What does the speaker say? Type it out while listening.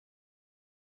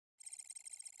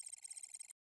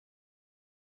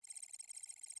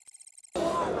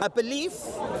A belief,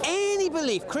 any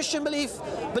belief, Christian belief,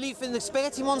 belief in the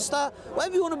spaghetti monster,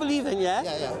 whatever you want to believe in, yeah?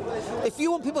 If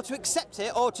you want people to accept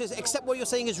it, or to accept what you're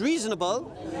saying is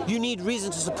reasonable, you need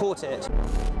reason to support it.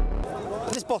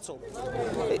 This bottle,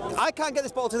 I can't get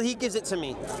this bottle till he gives it to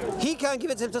me. He can't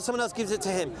give it to him till someone else gives it to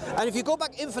him. And if you go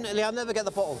back infinitely, I'll never get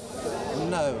the bottle.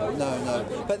 No.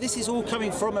 But this is all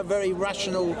coming from a very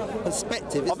rational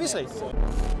perspective, isn't Obviously. it?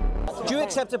 Do you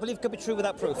accept a belief could be true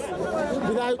without proof?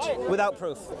 Without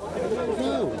proof.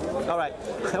 No. All right,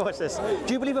 watch this.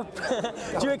 Do you believe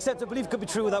do you accept a belief could be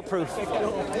true without proof?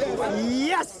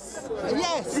 Yes!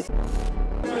 Yes!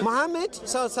 Muhammad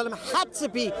had to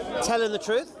be telling the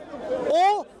truth,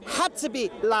 or had to be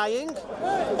lying,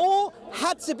 or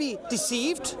had to be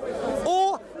deceived,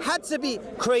 or had to be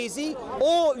crazy,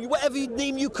 or whatever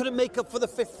name you couldn't make up for the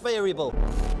fifth variable.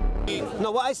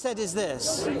 No, what I said is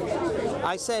this.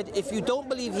 I said, if you don't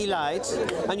believe he lied,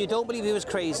 and you don't believe he was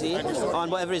crazy, on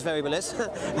whatever his variable is,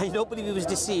 and you don't believe he was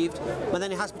deceived, well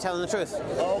then he has to be telling the truth.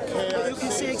 Okay. But you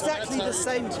can see exactly the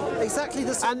same.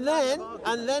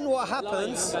 And then what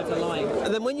happens,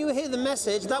 and then when you hear the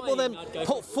message, that will then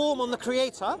put form on the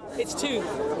creator. It's too...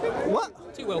 What?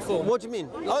 Too well formed. What do you mean?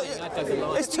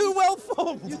 It's too well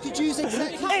formed. You could use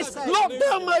exactly It's locked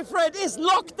down, my friend. It's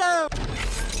locked down.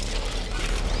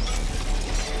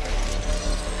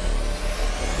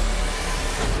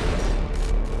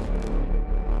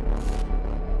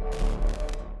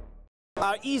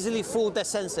 Are easily fooled their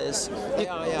senses,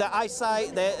 their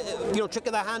eyesight, their trick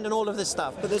of their hand, and all of this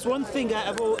stuff. But there's one thing out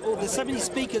of all the 70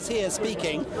 speakers here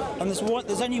speaking, and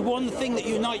there's only one thing that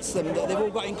unites them that they've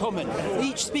all got in common.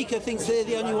 Each speaker thinks they're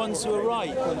the only ones who are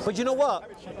right. But you know what?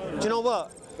 Do you know what?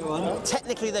 Go on.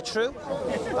 Technically, they're true.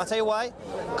 I'll tell you why.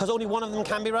 Because only one of them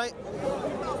can be right.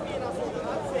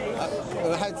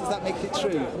 How does that make it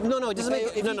true? No, it doesn't make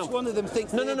it. If each one of them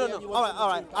thinks. No. All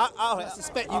right. I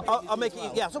suspect you. I'll make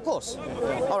it. Yes, of course.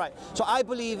 All right. So I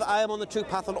believe I am on the true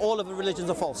path, and all of the religions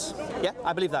are false. Yeah,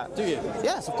 I believe that. Do you?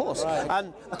 Yes, of course. Right.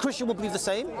 And a Christian will believe the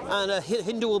same, and a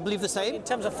Hindu will believe the same. In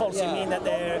terms of false, you mean that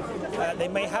they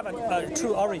may have a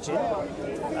true origin,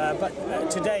 but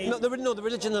today... No, the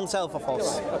religion themselves are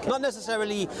false. Okay. Not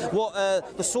necessarily what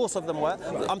the source of them were.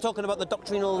 I'm talking about the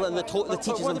doctrinal and the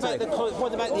teachings of the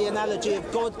What about the analogy of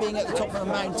God being at the top of a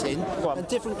mountain and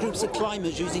different groups of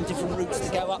climbers using different routes to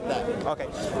go up there? Okay,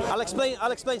 I'll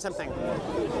explain something.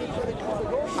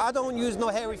 I don't use no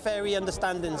hairy-fairy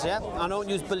understandings, yeah? I don't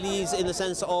use beliefs in the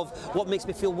sense of what makes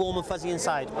me feel warm and fuzzy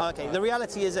inside. Okay, the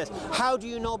reality is this. How do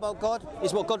you know about God?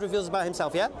 Is what God reveals about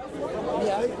himself, yeah?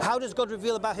 Yeah. How does God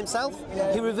reveal about himself?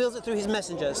 Yeah. He reveals it through his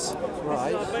messengers.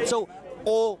 Right. So,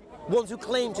 or ones who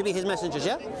claim to be his messengers,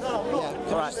 yeah? Yeah.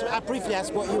 Can I just briefly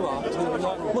ask what you are?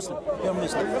 Muslim. You're a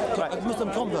Muslim. Correct. A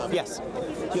Muslim convert? Yes.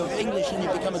 You're English and you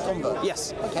become a convert?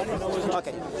 Yes.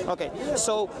 Okay. Okay.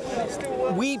 So,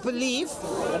 we believe,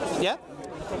 yeah,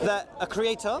 that a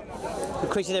creator who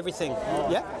created everything,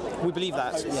 yeah? We believe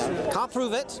that. Yeah. Can't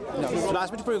prove it. No. Don't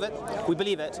ask me to prove it. We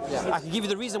believe it. Yeah. I can give you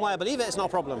the reason why I believe it. It's not a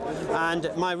problem. And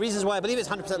my reasons why I believe it is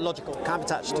 100% logical. Can't be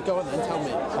touched. Well, go on then, tell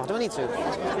me. Oh, do I need to?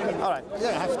 All right. You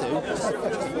don't have to.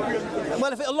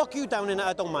 Well, if it'll lock you down in it,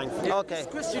 I don't mind. Okay. This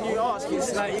question you ask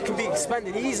is like it can be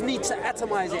expanded. You just need to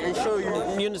atomize it and show you.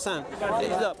 You understand?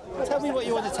 Look. Tell me what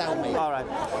you want to tell me. All right.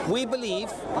 We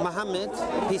believe Muhammad,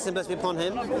 peace and blessings be upon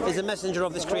him, is a messenger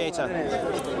of this creator.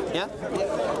 Yeah?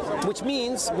 Which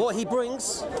means what he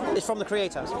brings is from the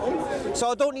creator.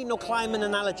 So I don't need no climbing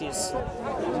analogies.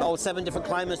 Oh, 7 different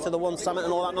climbers to the one summit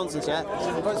and all that nonsense, yeah?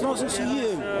 But it's nonsense to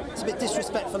you. It's a bit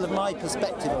disrespectful of my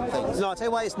perspective on things. No, I'll tell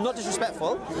you why it's not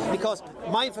disrespectful, because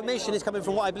my information is coming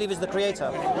from what I believe is the creator.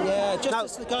 Yeah, just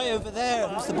as the guy over there,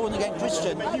 who's the born-again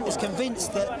Christian, is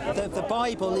convinced that the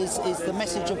Bible is the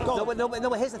message of God. No,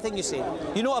 but here's the thing, you see.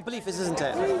 You know what a belief is, isn't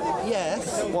it?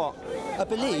 Yes. What? A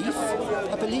belief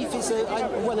is a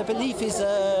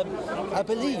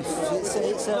belief.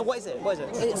 No, what is it? What is it?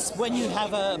 It's when you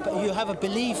have a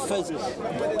belief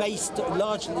based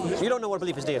largely. You don't know what a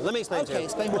belief is, do you? Let me explain to you. Okay,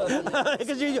 explain what.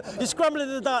 Because you're scrambling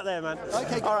in the dark there, man.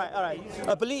 Okay. All right.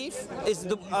 A belief is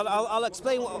I'll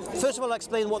explain. First of all, I'll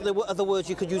explain what the other words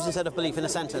you could use instead of belief in a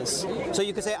sentence. So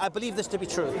you could say, I believe this to be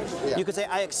true. Yeah. You could say,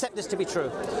 I accept this to be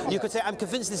true. You could say, I'm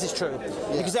convinced this is true.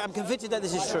 Yeah. You could say, I'm convinced that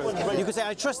this is true. You could say,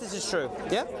 I trust this is true.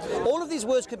 Yeah. All of these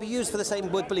words could be used for the same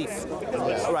word, belief.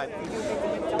 Yeah. All right.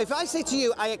 If I say to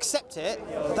you, I accept it,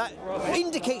 that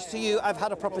indicates to you I've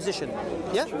had a proposition.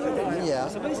 Yeah? Yeah.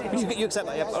 You accept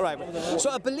that, yeah? All right.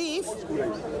 So a belief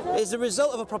is the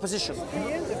result of a proposition.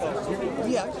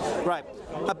 Yeah. Right.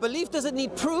 A belief doesn't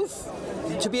need proof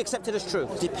to be accepted as true?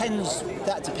 Depends.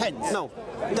 That depends. No,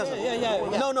 it doesn't. Yeah.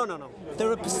 No. There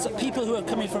are people who are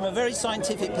coming from a very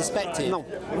scientific perspective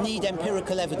need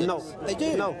empirical evidence. No. They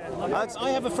do. No. I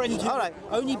have a friend who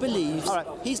only believes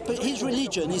his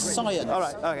religion is science. All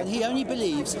right. Okay. And he only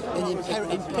believes in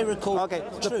empirical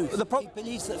truth. He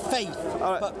believes that faith,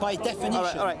 but by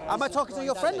definition. All right. Am I talking to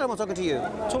your friend or am I talking to you?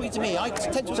 Talking to me. I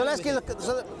tend to. So let's get a look.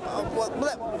 All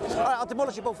right, I'll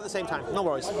demolish you both at the same time. No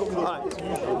worries. All right.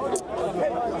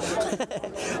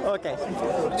 Okay.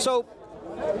 So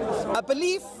a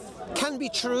belief can be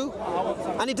true,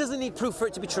 and it doesn't need proof for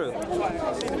it to be true.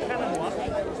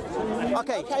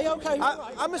 Okay.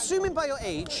 I'm assuming by your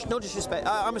age, no disrespect,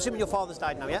 I'm assuming your father's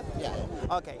died now, yeah? Yeah.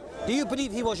 Okay. Do you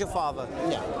believe he was your father?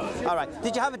 Yeah. All right.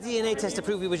 Did you have a DNA test to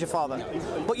prove he was your father?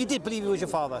 No. But you did believe he was your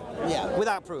father? Yeah.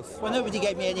 Without proof? Well, nobody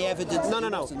gave me any evidence. No.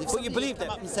 But you believed it?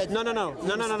 No.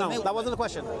 That wasn't the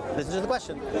question. Listen to the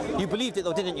question. You believed it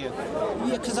though, didn't you?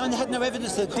 Yeah, because I had no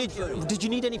evidence to the contrary. Did you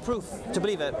need any proof to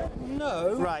believe it?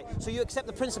 No. Right. So you accept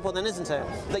the principle then, isn't it?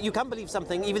 That you can believe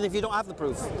something even if you don't have the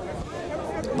proof.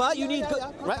 But you need good,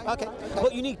 right? Okay.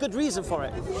 But you need good reason for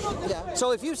it. Yeah.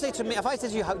 So if you say to me, if I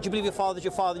said to you, do you believe your father's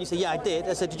your father? And you say, yeah, I did.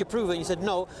 I said, did you prove it? And you said,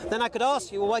 no. Then I could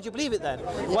ask you, well, why do you believe it then?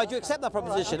 Why do you accept that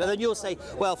proposition? And then you'll say,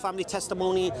 well, family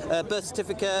testimony, birth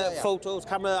certificate, photos,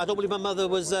 camera. I don't believe my mother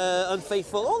was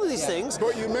unfaithful. All of these things.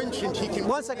 But you mentioned he can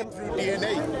prove it through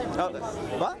DNA.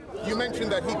 What? You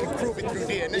mentioned that he could prove it through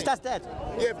DNA. His dad's dead.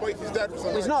 Yeah, but his dad was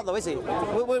alive. He's not though, is he?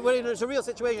 It's a real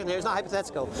situation here. It's not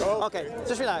hypothetical. Oh, okay,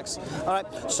 just relax. All right.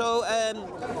 So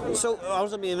I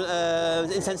wasn't being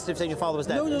insensitive saying your father was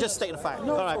dead. No, just stating a fact.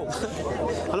 No, all right.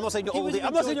 And I'm not saying you're old.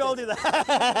 I'm not saying you're old either.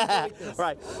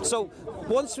 Right. So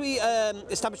once we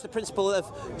establish the principle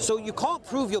of, so you can't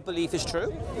prove your belief is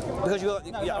true because you're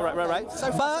right.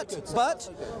 But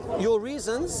your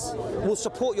reasons will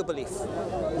support your belief.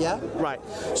 Yeah. Right.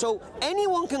 So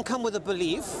anyone can come with a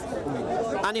belief,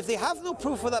 and if they have no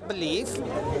proof for that belief,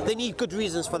 they need good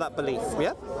reasons for that belief.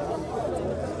 Yeah.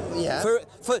 Yeah.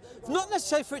 For not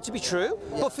necessarily for it to be true,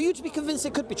 but for you to be convinced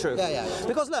it could be true. Yeah.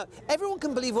 Because look, everyone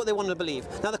can believe what they want to believe.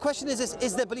 Now the question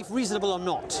is their belief reasonable or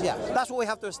not? Yeah. That's what we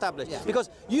have to establish. Yeah. Because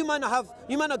you might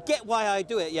not get why I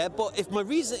do it, yeah. But if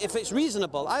it's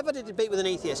reasonable, I've had a debate with an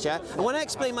atheist, yeah. And when I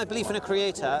explained my belief in a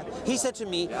creator, he said to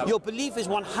me, "Your belief is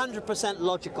 100%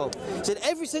 logical." He said,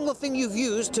 "Every single thing you've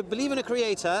used to believe in a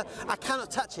creator, I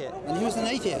cannot touch it." And he was an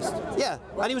atheist. Yeah,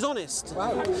 and he was honest.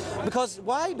 Wow. Because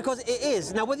why? Because it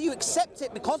is. Now whether you accept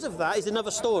it because of that is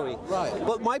another story. Right.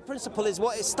 But my principle is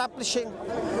establishing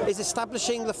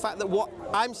the fact that what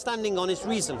I'm standing on is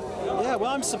reason. Yeah.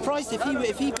 Well, I'm surprised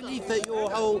if he believed that your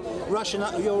whole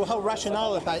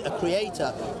rationale about a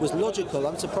creator was logical.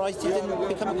 I'm surprised he didn't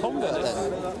become a convert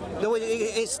then. No,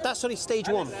 that's only stage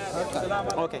one.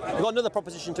 Okay. You've got another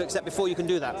proposition to accept before you can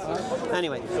do that.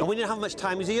 Anyway, and we didn't have much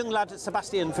time. He's a young lad,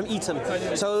 Sebastian from Eton.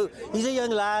 So he's a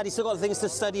young lad. He's still got things to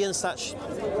study and such.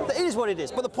 It is what it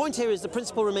is. But the point here is the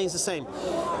principle remains the same.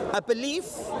 A belief,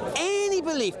 any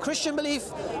belief, Christian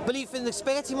belief, belief in the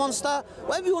spaghetti monster,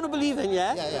 whatever you want to believe in,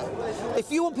 yeah? Yeah.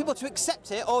 If you want people to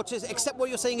accept it or to accept what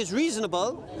you're saying is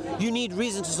reasonable, you need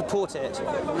reason to support it.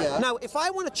 Yeah. Now, if I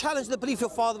want to challenge the belief your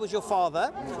father was your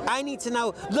father, I need to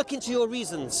now look into your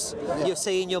reasons. Yeah. You're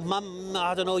saying your mum,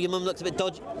 I don't know, your mum looks a bit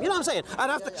dodgy. You know what I'm saying? I'd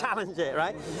have to challenge it,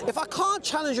 right? If I can't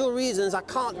challenge your reasons, I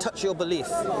can't touch your belief.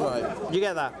 Right. You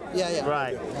get that? Yeah.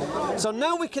 Right. So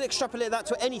now we can extrapolate that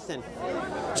to anything.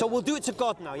 So we'll do it to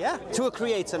God now, yeah? To a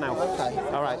creator now. Okay.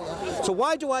 All right. So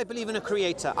why do I believe in a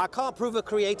creator? I can't prove a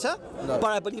creator, but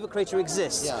I believe a creator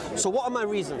exists. Yeah. So what are my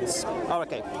reasons? Oh,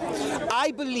 okay.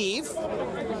 I believe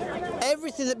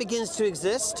everything that begins to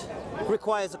exist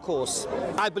requires a cause.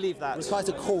 I believe that. Requires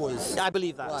a cause. I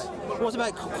believe that. Right. What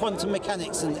about quantum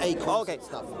mechanics and A-cause and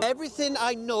stuff? Everything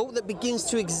I know that begins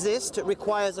to exist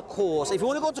requires a cause. If you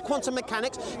want to go to quantum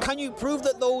mechanics, can you prove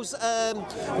that those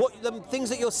the things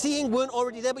that you're seeing weren't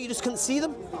already there, but you just couldn't see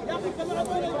them?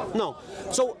 No.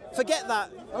 So forget that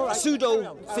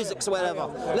pseudo physics or whatever.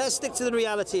 Let's stick to the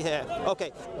reality here.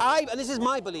 Okay. And this is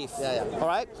my belief. Yeah. All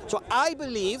right. So I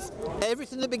believe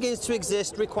everything that begins to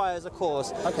exist requires a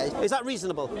cause. Okay. Is that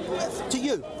reasonable to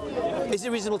you? Is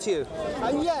it reasonable to you?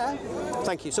 Yeah.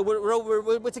 Thank you. So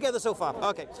we're together so far.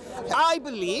 Okay. I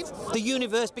believe the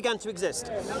universe began to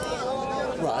exist.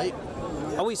 Right.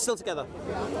 Are we still together?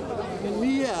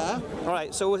 Yeah. All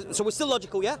right. So we're still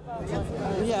logical, yeah?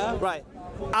 Yeah. Right.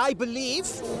 I believe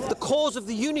the cause of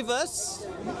the universe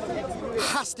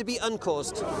has to be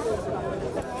uncaused.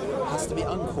 Has to be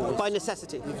uncaused. By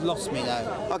necessity. You've lost me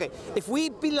now. Okay, if we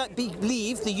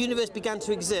believe the universe began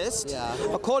to exist, Yeah.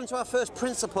 according to our first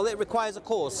principle, it requires a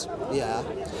cause. Yeah.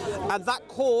 And that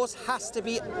cause has to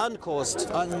be uncaused.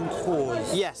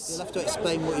 Uncaused. Yes. You'll have to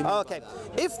explain what you mean. Okay,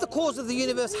 if the cause of the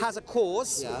universe has a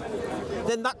cause, Yeah.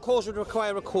 then that cause would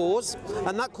require a cause,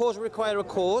 and that cause would require a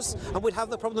cause, and we'd have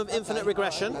the problem of infinite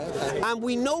regression. Okay. And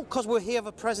we know, because we're here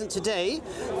for present today,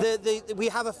 we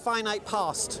have a finite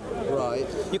past. Right.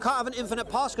 You can't have an infinite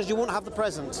past because you won't have the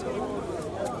present.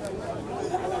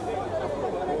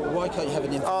 Why can't you have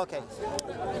an infinite? Okay.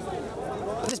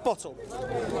 This bottle.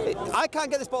 I can't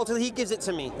get this bottle till he gives it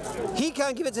to me. He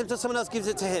can't give it to him till someone else gives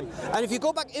it to him. And if you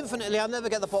go back infinitely, I'll never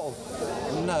get the bottle.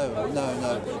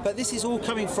 No. But this is all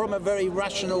coming from a very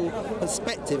rational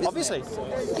perspective, isn't Obviously.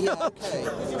 it? Yeah, okay.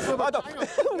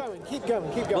 Keep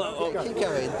going. Keep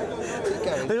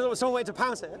going. There's some way to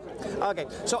pounce it. Okay,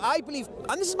 so I believe,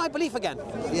 and this is my belief again.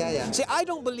 Yeah. See, I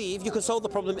don't believe you can solve the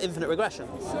problem of infinite regression.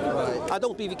 Right. I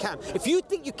don't believe you can. If you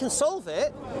think you can solve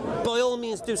it, by all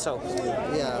means do so.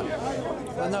 Yeah.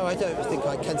 Well, no, I don't think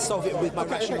I can solve it with my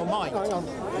rational mind. Hang on.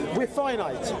 We're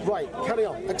finite. Right, carry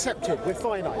on. Accepted. We're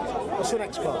finite. What's the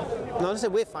next part? No, I didn't say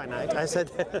we're finite. I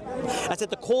said, I said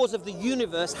the cause of the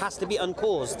universe has to be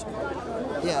uncaused.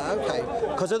 Yeah, okay.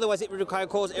 Because otherwise it would require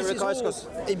cause, it requires cause.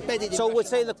 Embedded in So we're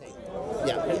saying that.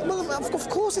 Yeah. Well, of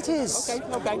course it is.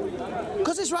 Okay.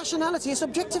 Because it's rationality, it's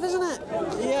subjective, isn't it?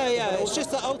 Yeah. It's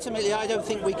just that ultimately I don't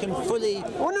think we can fully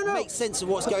make sense of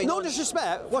what's going on. No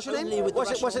disrespect. What's your Only name? with the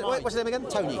What's your rational name again?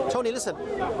 Tony. Tony, listen.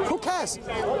 Who cares?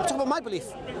 I'm talking about my belief.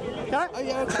 Yeah? Oh,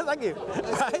 yeah, okay. Thank you.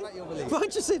 Right? about your belief. Well,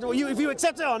 just said, if you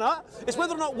accept it or not, it's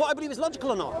whether or not what I believe is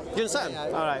logical or not. Do you understand? Yeah.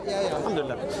 All right. Yeah.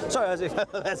 Alhamdulillah. Sorry,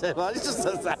 that's it. Well, it's just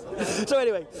that. So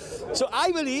anyway, so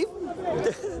I believe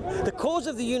the cause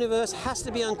of the universe has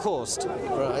to be uncaused.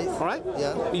 Right. All right?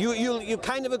 Yeah. You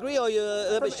kind of agree, or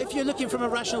you're... If you're looking from a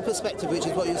rational perspective, which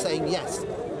is what you're saying, yes.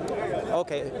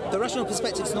 Okay. The rational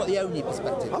perspective is not the only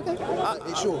perspective. Okay.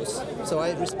 It's yours. So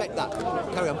I respect that.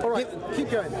 Carry on. All right, keep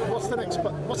going. What's the next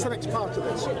part of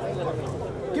this?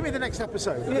 Give me the next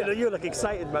episode. You look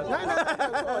excited, man.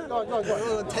 No.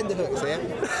 We're on tender hooks here.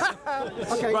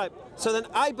 Okay. Right, so then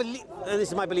I believe, and this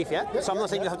is my belief, yeah? So I'm not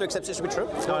saying you have to accept it to be true.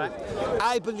 All right.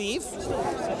 I believe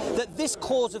that this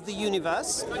cause of the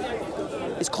universe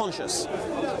is conscious.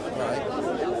 Right.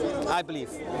 I believe.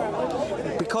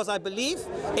 Because I believe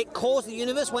it caused the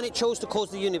universe when it chose to cause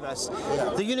the universe.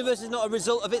 Yeah. The universe is not a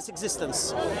result of its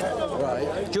existence.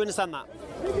 Right. Do you understand that?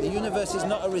 The universe is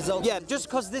not a result. Yeah, just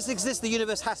because this exists, the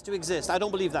universe has to exist. I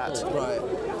don't believe that. Right.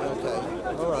 Okay.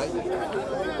 All right.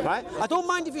 Right? I don't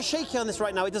mind if you're shaky on this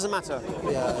right now, it doesn't matter.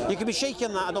 Yeah. You can be shaky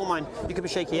on that, I don't mind. You can be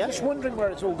shaky, yeah? Just wondering where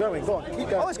it's all going. Go on, keep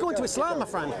going. Oh, it's going to Islam, my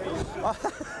friend.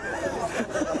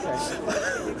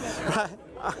 Right.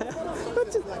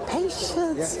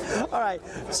 Patience. Yeah. All right.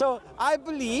 So I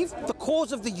believe the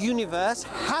cause of the universe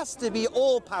has to be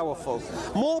all-powerful,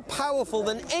 more powerful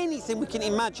than anything we can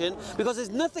imagine, because there's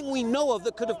nothing we know of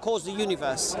that could have caused the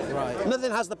universe. Right.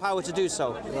 Nothing has the power to do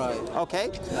so. Right.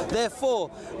 Okay. Therefore,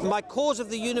 my cause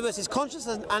of the universe is conscious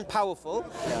and powerful,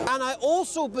 and I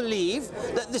also believe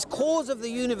that this cause of the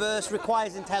universe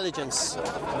requires intelligence.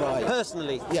 Right.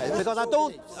 Personally. Yeah. Because I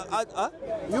don't.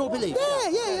 Your belief.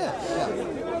 Yeah.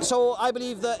 So I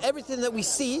believe that everything that we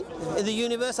see in the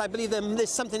universe, I believe there's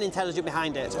something intelligent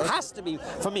behind it. It has to be,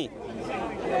 for me.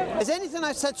 Is anything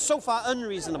I've said so far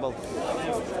unreasonable?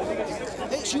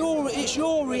 It's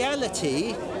your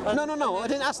reality. No, I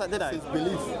didn't ask that, did I?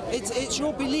 It's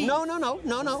your belief. No,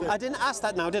 I didn't ask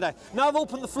that now, did I? Now I've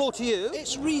opened the floor to you.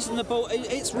 It's reasonable.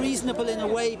 It's reasonable in a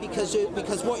way because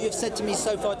what you've said to me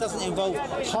so far doesn't involve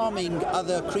harming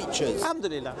other creatures.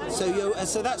 Alhamdulillah.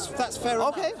 So that's fair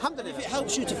enough. Okay, alhamdulillah. If it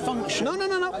helps you to function. No.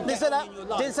 Didn't say that.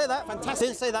 Didn't say that. Fantastic.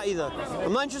 Didn't say that either.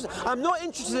 I'm not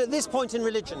interested at this point in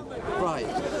religion. Right.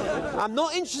 I'm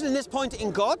not interested in this point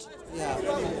in God.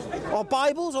 Yeah. Or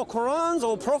Bibles, or Qurans,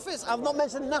 or prophets. I've not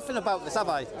mentioned nothing about this, have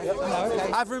I? No,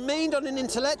 okay. I've remained on an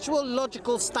intellectual,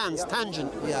 logical stance,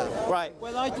 tangent. Yeah. Right.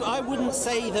 Well, I wouldn't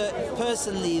say that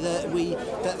personally that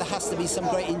there has to be some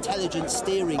great intelligence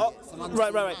steering. Oh,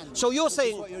 right. So you're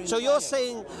saying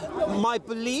my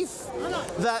belief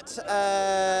that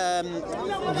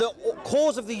the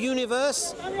cause of the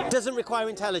universe doesn't require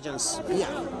intelligence. Yeah.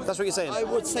 That's what you're saying. I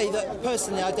would say that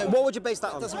personally, I don't. What would you base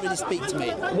that on? It doesn't really speak to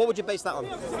me. What would you base that on?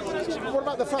 What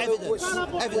about the fact that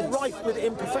we're rife with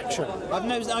imperfection?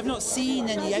 I've not seen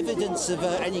any evidence of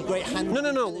any great hand.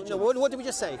 No. What did we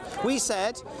just say? We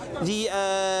said the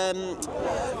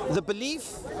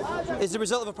belief is the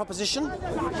result of a proposition.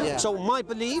 Yeah. So So my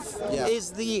belief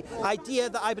is the idea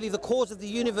that I believe the cause of the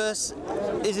universe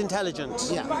is intelligent.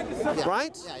 Yeah.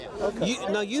 Right? Okay.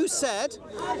 Now you said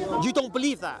you don't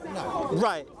believe that. No.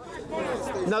 Right.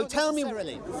 Now tell me.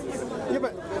 Yeah,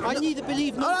 but I neither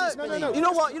believe nor disbelieve. no. You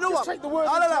know what? Just take the word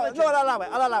I'll allow it. No, I'll allow it.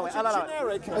 I'll allow it. It's a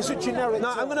generic. It's a generic.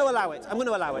 No, I'm going to allow it. I'm going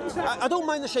to allow it. I don't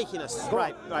mind the shakiness.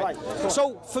 Right.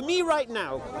 So for me right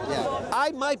now,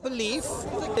 my belief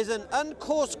is an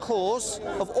uncaused cause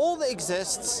of all that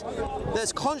exists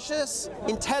that's conscious,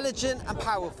 intelligent, and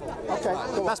powerful. Okay.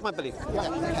 That's my belief.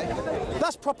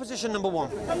 That's proposition number one.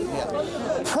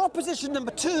 Proposition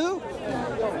number two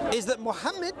is that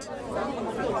Muhammad,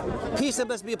 peace and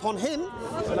blessings be upon him,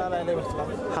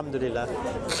 alhamdulillah,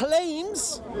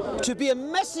 claims to be a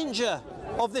messenger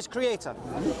of this creator.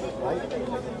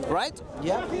 Right?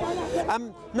 Yeah.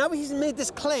 Now he's made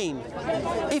this claim.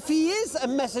 If he is a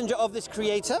messenger of this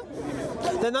creator,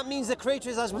 then that means the creator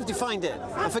is as we've defined it.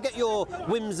 And forget your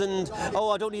whims and,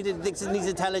 I don't need it, it needs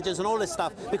intelligence and all this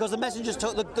stuff, because the messengers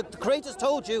told, the creators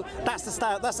told you that's the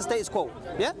status quo.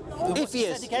 Yeah? If he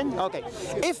is. Okay.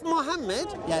 If Muhammad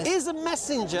is a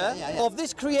messenger of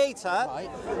this creator,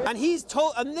 and he's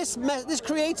told, and this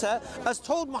creator has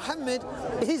told Muhammad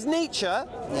his nature,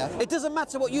 it doesn't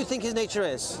matter what you think his nature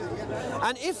is.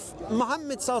 And if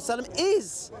Muhammad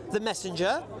is the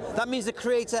messenger, that means the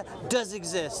creator does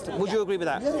exist. Would you agree with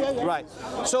that? Yeah. Right.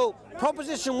 So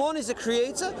proposition one is the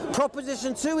creator.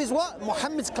 Proposition two is what?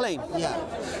 Muhammad's claim. Yeah.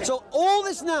 So all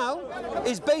this now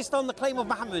is based on the claim of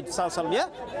Muhammad, yeah?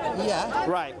 Yeah.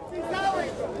 Right.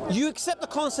 You accept the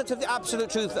concept of the absolute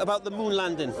truth about the moon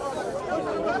landing.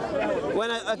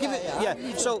 When I give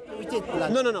it, So we did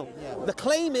land. No. Yeah. The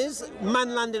claim is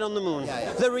man landed on the moon.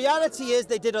 The reality is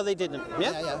they did or they didn't.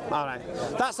 Yeah. All right.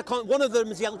 That's one of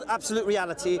them is the absolute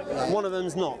reality. One of them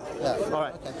is not. All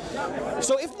right. Okay.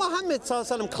 So if Muhammad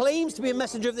claims to be a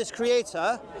messenger of this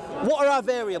creator, what are our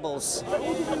variables?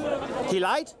 He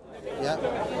lied.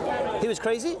 Yeah. He was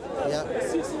crazy. Yeah.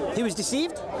 He was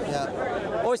deceived.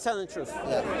 Yeah. Or he's telling the truth.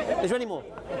 Yeah. Is there any more?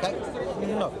 Okay.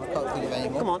 No, I can't think of any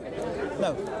more. Come on.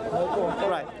 No.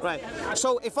 Right.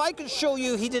 So if I could show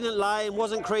you he didn't lie and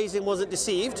wasn't crazy and wasn't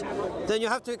deceived, then you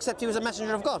have to accept he was a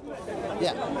messenger of God.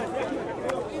 Yeah.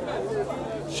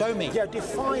 Show me. Yeah,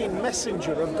 define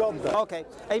messenger of God then. Okay.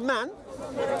 A man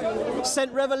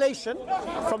sent revelation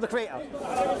from the Creator.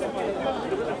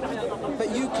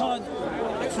 But you can't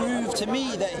prove to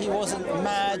me that he wasn't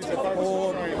mad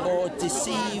or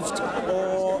deceived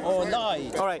or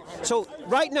lied. All right. So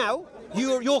right now,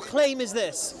 your claim is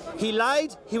this: he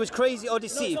lied, he was crazy, or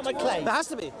deceived. No, it's not my claim. There has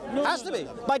to be. Has to be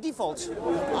by default.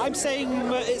 I'm saying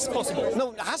it's possible.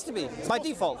 No, it has to be by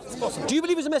default. It's possible. Do you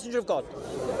believe he's a messenger of God?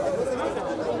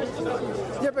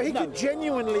 Yeah, but he could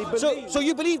genuinely believe. So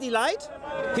you believed he lied?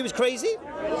 He was crazy?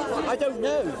 I don't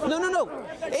know. No.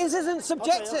 It isn't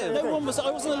subjective.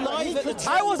 I wasn't alive at the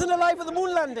time. I wasn't alive at the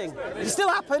moon landing. It still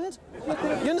happened.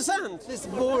 You understand? There's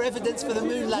more evidence for the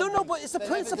moon landing. No, but it's the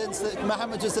principle. Evidence that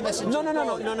Muhammad was the messenger. No.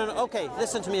 Okay,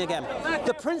 listen to me again.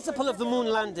 The principle of the moon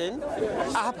landing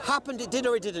happened, it did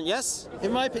or it didn't, yes?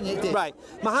 In my opinion, it did. Right.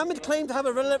 Muhammad claimed to have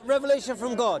a revelation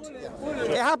from God.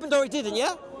 It happened or it didn't,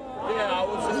 yeah?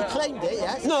 He claimed it,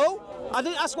 yes? No. I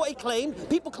didn't ask what he claimed.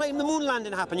 People claim the moon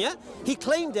landing happened, yeah? He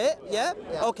claimed it, yeah?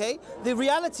 Okay. The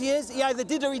reality is he either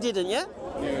did or he didn't, yeah?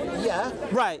 Yeah.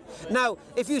 Right. Now,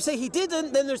 if you say he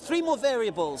didn't, then there's three more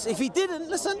variables. If he didn't,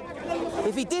 listen,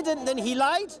 if he didn't, then he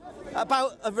lied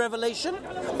about a revelation,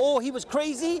 or he was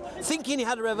crazy thinking he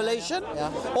had a revelation,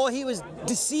 or he was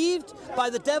deceived by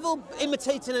the devil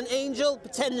imitating an angel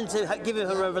pretending to give him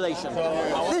a revelation.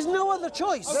 There's no other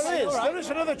choice. There is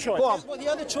another choice. Go on. Well, the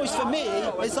other choice for me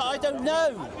is that I don't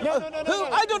know. No.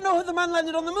 I don't know who the man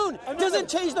landed on the moon. Doesn't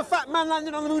change the fact man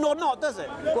landed on the moon or not, does it?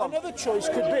 Go on. Another choice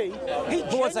could be he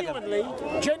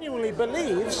genuinely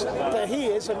believes that he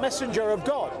is a messenger of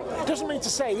God. Doesn't mean to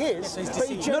say he is. But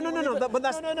he No. But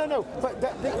that's no. But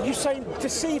you're saying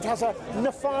deceived has a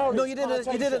nefarious. No, you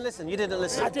didn't listen. You didn't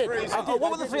listen. I did.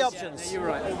 What were the three options? You're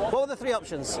right. What were the three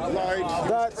options?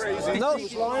 That No. he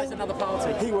was lying.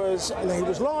 He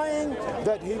was lying.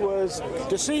 That he was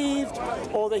deceived,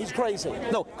 or that he's crazy.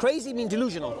 No, crazy means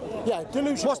delusional. Yeah,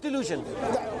 delusion. What's delusion?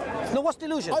 No, what's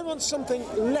delusion? I want something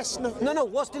less. No,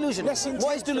 what's delusion? Less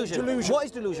What is delusion? What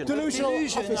is delusion? Delusional.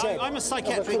 off his head. I'm a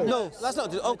psychiatric No, nurse. that's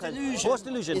not okay. Delusion What's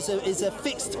delusion? is a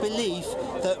fixed belief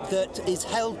that is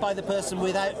held by the person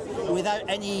without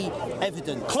any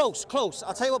evidence. Close.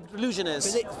 I'll tell you what delusion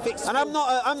is. Fixed and I'm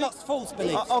not. false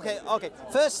belief. Okay.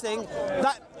 First thing,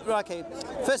 that okay.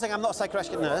 First thing, I'm not a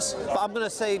psychiatric nurse, but I'm going to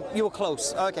say you were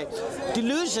close. Okay.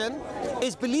 Delusion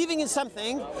is believing in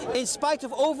something in spite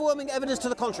of overwhelming evidence to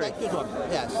the contrary. Good one.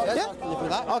 Yes. Yeah? I can live with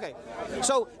that. Okay.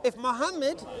 So if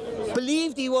Muhammad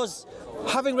believed he was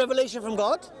having revelation from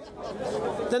God,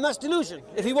 then that's delusion.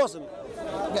 If he wasn't.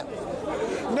 Yeah.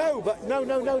 No, but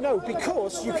no,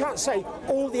 because you can't say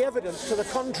all the evidence to the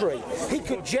contrary. He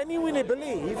could genuinely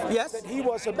believe that he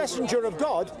was a messenger of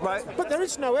God, right? But there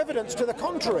is no evidence to the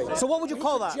contrary. So what would you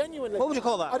call that? Genuinely, what would you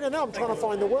call that? I don't know, I'm trying to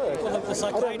find the word. Well, the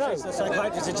psychiatrist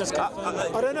are just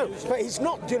I don't know, but he's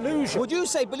not delusional. Would you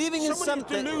say believing in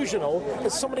something... delusional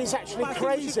is somebody who's actually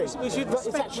crazy, but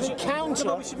it's actually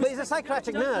counter. But he's a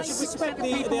psychiatric nurse. We should respect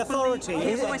the authority.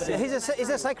 He's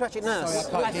a psychiatric nurse.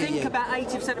 I think about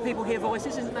 80% of people hear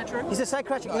voices, isn't that true? He's a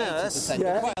psychiatric nurse.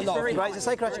 Yeah. Quite a lot. Right, he's a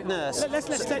psychiatric nurse.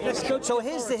 Let's go. So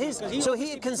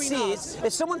he concedes,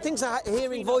 if someone thinks they're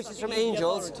hearing voices from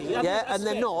angels, yeah, and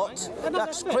they're not,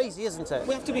 that's crazy, isn't it?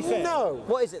 We have to be fair. No.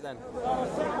 What is it then?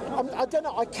 I don't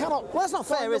know, I cannot. Well, that's not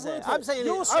fair, is it? I'm saying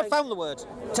I found the word.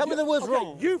 Tell me the word's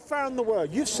wrong. You found the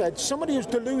word. You've said somebody who's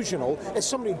delusional is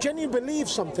somebody who genuinely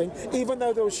believes something, even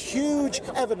though there was huge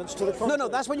evidence to the contrary. No,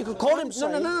 that's when you could call him.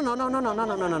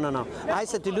 No. I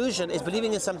said delusion is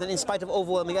believing in something in spite of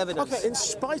overwhelming evidence. Okay, in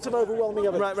spite of overwhelming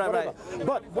evidence. Right.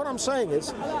 But what I'm saying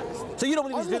is, so you don't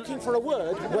believe I'm looking for a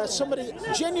word where somebody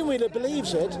genuinely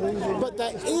believes it, but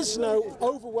there is no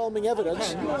overwhelming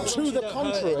evidence to the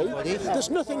contrary. There's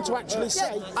nothing to actually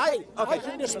say. I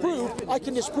can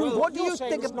disprove. What do you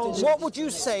think? What would you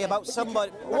say about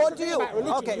somebody? What do you?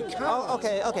 Okay.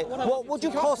 What would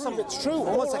you call somebody? It's true.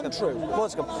 One second.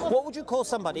 What would you call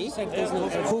somebody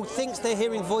who thinks they're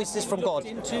hearing voices from God?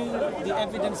 Into the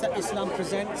evidence that Islam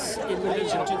presents in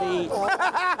relation to the...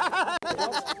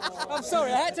 I'm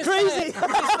sorry, I had to Crazy!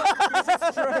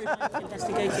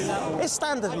 investigating that. It's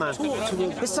standard, man.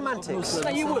 It's semantics. No,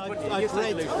 you would, wouldn't you?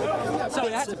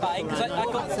 Sorry, I had to buy because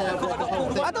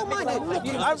I don't mind it.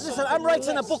 Listen, I'm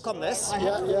writing a book on this,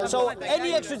 so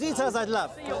any extra details I'd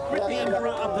love. being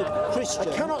brought up a Christian.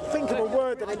 I cannot think of a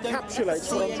word that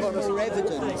encapsulates what I'm trying to say.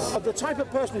 Evidence. Of the type of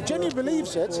person who genuinely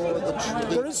believes it,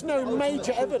 there is no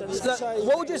major evidence to say.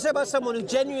 What would you say about someone who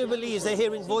genuinely believes they're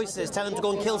hearing voices telling them to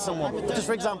go and kill someone? Just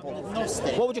for example,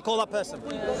 what would you call that person?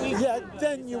 Yeah,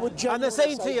 then you would genuinely And they're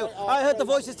saying to you, I heard the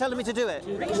voices telling me to do it.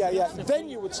 Yeah, then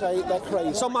you would say they're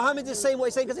crazy. So Muhammad is saying what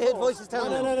he's saying because he heard voices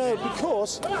telling him.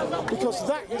 No, because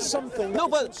that is something No,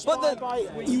 but inspired by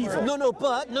evil.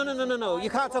 No. You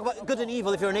can't talk about good and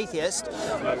evil if you're an atheist.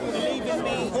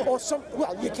 Or some,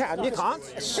 well, you can. You can't.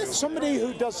 Somebody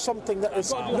who does something that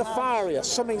is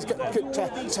nefarious, something's good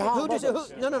to harm others.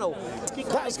 No.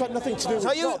 That has got nothing to do with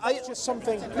God. It's just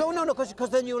something. No, because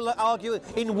then you'll argue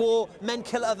in war, men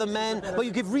kill other men, but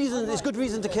you give reasons, it's good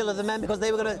reason to kill other men because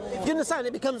they were going to... Do you understand?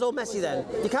 It becomes all messy then.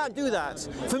 You can't do that.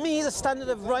 For me, the standard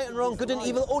of right and wrong, good and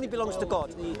evil only belongs to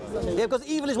God. Yeah, because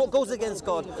evil is what goes against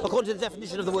God, according to the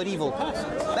definition of the word evil.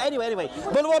 But anyway.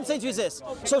 But what I'm saying to you is this.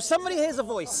 So somebody hears a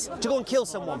voice to go and kill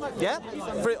someone, yeah?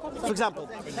 For example.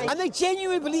 And they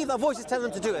genuinely believe that voice is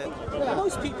telling them to do it.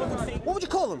 Most people would think, What would you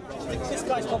call them? this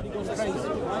guy's probably going crazy.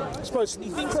 I suppose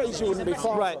crazy wouldn't be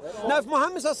far. Right. Now, if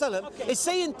Muhammad ﷺ is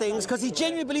saying things because he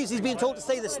genuinely believes he's being told to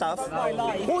say this stuff,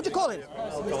 what would you call him?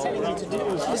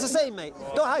 It's the same, mate.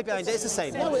 Don't hide behind it. It's the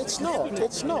same. No, it's not.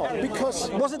 It's not. Because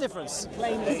What's the difference?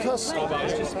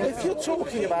 if you're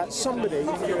talking about somebody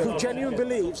who genuinely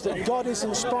believes that God is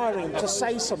inspiring to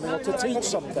say something or to teach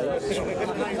something,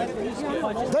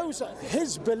 those are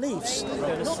his beliefs.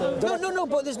 No,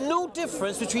 but there's no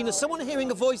difference between someone hearing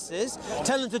the voices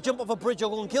telling them to jump off a bridge or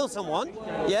go and kill someone,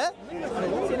 yeah?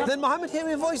 Then Muhammad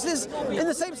hearing voices in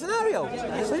the same scenario.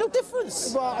 There's no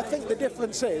difference. Well, I think the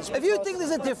difference is... If you think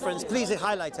there's a difference, please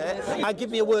highlight it and give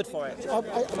me a word for it.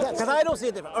 Because I don't see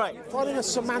a difference. All right. Finding a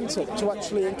semantic to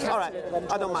actually encapsulate All right. what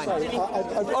I'm I don't trying mind. to say.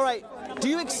 All right. Do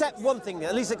you accept one thing?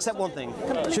 At least accept one thing.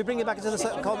 Should we bring it back into the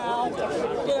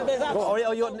or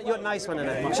you're a nice one in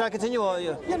it. Shall I continue or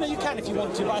you? Yeah, no, you can if you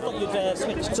want to, but I thought you'd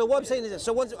switch. So what I'm saying is this.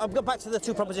 So once I've got back to the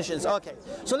two propositions. Okay.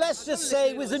 So let's just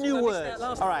say with a new word.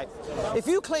 All right. If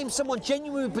you claim someone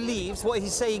genuinely believes what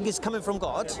he's saying is coming from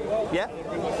God, yeah,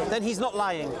 then he's not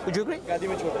lying. Would you agree?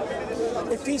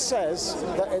 If he says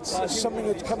that it's something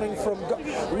that's coming from God,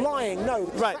 lying, no.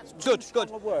 Right. Good.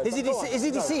 Is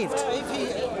he deceived?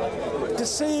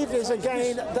 Deceived is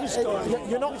again,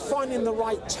 you're not finding the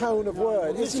right tone of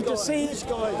word. Is he deceived?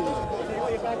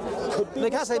 Could be. You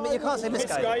can't say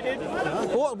misguided.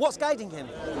 What's guiding him?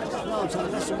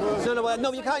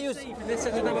 No, you can't use. This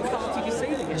is another party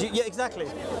deceiving. Yeah, exactly.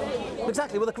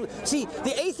 Exactly. Well, see,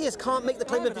 the atheists can't make the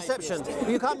claim of deception.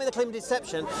 You can't make the claim of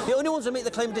deception. The only ones who make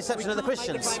the claim of deception are the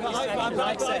Christians.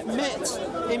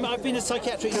 I've been a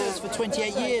psychiatric nurse for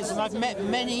 28 years, and I've met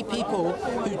many people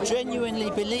who genuinely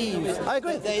believe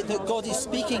that God is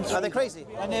speaking to them. Are they crazy?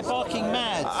 And they're barking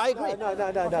mad. I agree. No.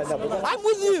 I'm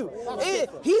with you.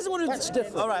 He's the one who... That's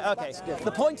different. All right, okay.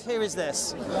 The point here is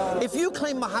this. If you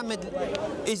claim Muhammad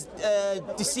is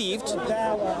deceived,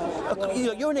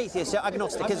 you're an atheist, yeah?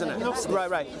 Agnostic, isn't it?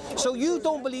 Right. So you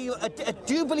don't believe...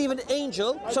 do you believe an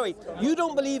angel... Sorry, you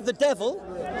don't believe the devil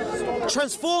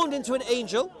transformed into an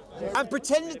angel and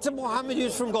pretended to Muhammad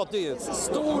who's from God, do you? It's a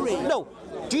story. No.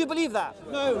 Do you believe that?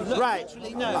 No, right.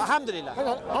 Literally, no. Alhamdulillah. Hang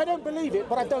on, I don't believe it,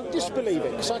 but I don't disbelieve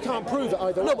it, because I can't prove it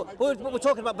either. No, but we're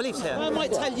talking about beliefs here. I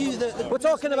might tell you that... We're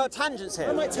talking about tangents here.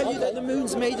 I might tell you that the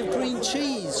moon's made of green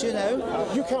cheese, you know.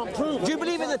 You can't prove it. Do you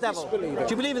believe in the devil? Do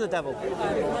you believe in the devil?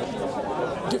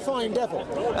 Define devil.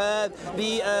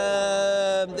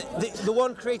 The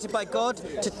one created by God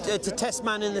to test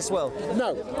man in this world.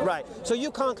 No. Right. So you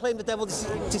can't claim the devil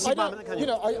deceived man, can you? You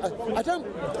know, I don't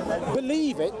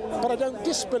believe it, but I don't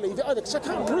disbelieve it either, because I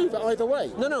can't prove it either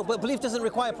way. No, but belief doesn't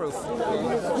require proof.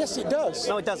 Yes, it does.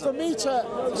 No, it doesn't.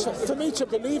 For me to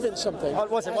believe in something, I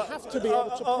have to be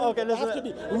able to prove it. There have to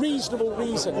be reasonable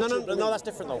reason. No, that's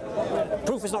different though.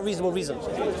 Proof is not reasonable reason.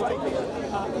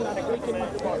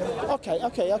 Okay.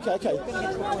 I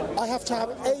have to have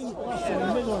a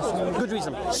good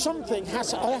reason. I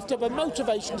have to have a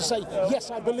motivation to say, yes,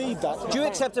 I believe that. Do you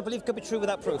accept a belief could be true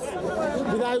without proof?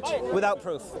 Without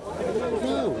proof?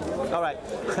 No. All right,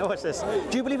 watch this.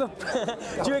 Do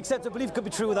you accept a belief could be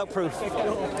true without proof?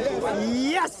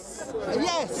 Yes!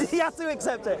 Yes! You have to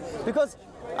accept it. Because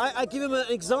I give him an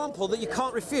example that you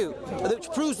can't refute,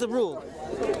 which proves the rule.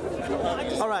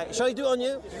 All right, shall I do it on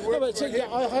you? No, but I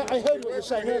heard what you were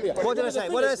saying earlier. What did I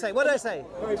say?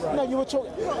 No, you were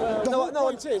talking... The whole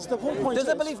point is... Does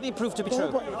the belief need proof to be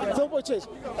true? The whole point is,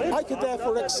 I could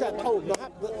therefore accept,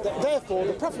 therefore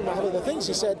the Prophet Muhammad, the things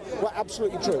he said were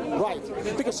absolutely true. Right.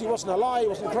 Because he wasn't a lie, he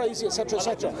wasn't crazy, etc.,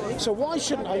 etc. So why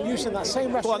shouldn't I, using that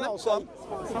same rationale, say,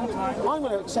 I'm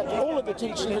going to accept all of the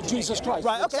teachings of Jesus Christ?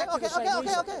 Right, okay.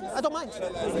 I don't mind.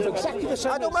 For exactly the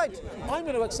same I don't mind. I'm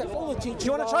going to accept all the teachings. Do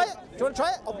you want to try it?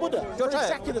 Of Buddha. Do you want to try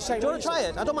exactly it? the same Do you want to try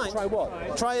it? I don't mind. Try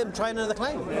what? Try another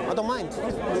claim. I don't mind.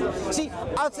 See,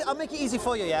 I'll make it easy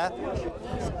for you, yeah?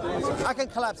 I can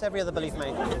collapse every other belief,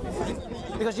 mate.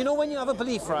 Because you know when you have a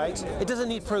belief, right, it doesn't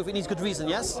need proof, it needs good reason,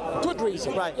 yes? Good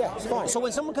reason. Right. Yeah, it's fine. So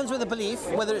when someone comes with a belief,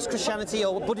 whether it's Christianity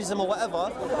or Buddhism or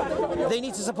whatever, they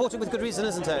need to support it with good reason,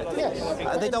 isn't it?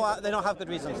 Yes. They don't have good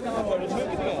reason. They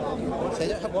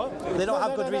don't have what? They don't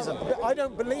have good reason. I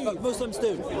don't believe... But Muslims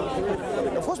do.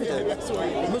 Of course we do.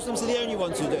 Muslims are the only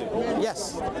ones who do.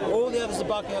 Yes. All the others are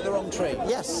barking up the wrong tree.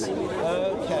 Yes.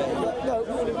 Okay.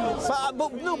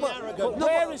 But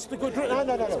where is the good reason? No.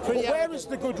 But where is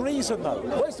the good reason, though?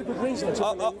 Where's the good reason to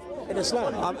believe in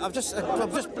Islam? I'm just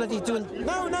bloody doing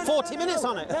 40 minutes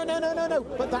on it. No.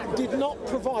 But that did not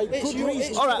provide good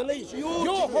reason to believe.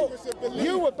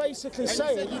 You were basically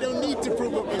saying you don't need to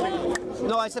prove a belief.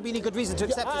 No, I said we need good reason to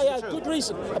accept it. Yeah, good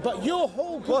reason. But your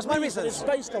whole good reason is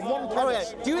based on one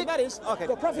premise. Do you? And that is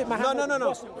the Prophet Muhammad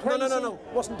wasn't crazy,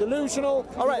 wasn't delusional.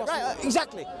 All right,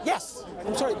 exactly. Yes.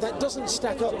 I'm sorry, that doesn't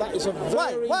stack up. That is a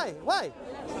very... Why?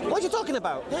 What are you talking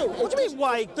about? No, what do you mean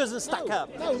why it doesn't stack up?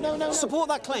 No. Support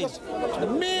that claim.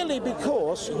 Merely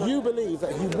because you believe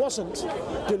that he wasn't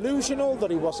delusional, that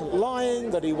he wasn't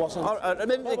lying, that he wasn't...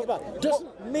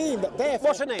 doesn't mean that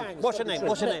therefore... What's your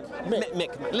name?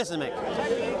 Mick. Listen, Mick.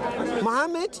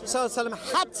 Muhammad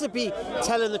had to be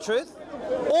telling the truth,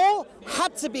 or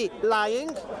had to be lying,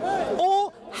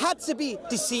 or had to be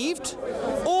deceived,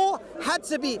 or had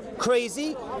to be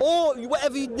crazy, or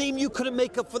whatever name you couldn't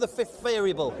make up for the fifth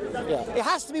variable. Yeah. It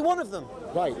has to be one of them.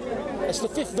 Right. It's the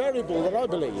fifth variable that I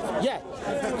believe. Yeah.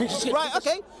 Right,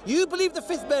 okay. You believe the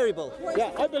fifth variable.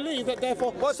 Yeah, I believe that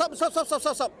therefore... Well, stop.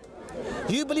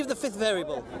 You believe the fifth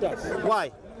variable. Yes.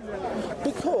 Why?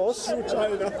 Because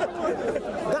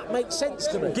that makes sense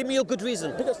to me. Give me your good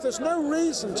reason. Because there's no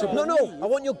reason to believe... No, I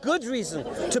want your good reason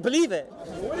to believe it.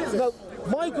 No,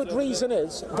 my good reason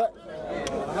is that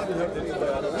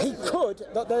he could,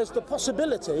 that there's the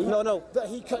possibility... No. That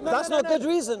he could... That's not good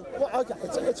reason. Well, okay,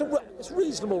 it's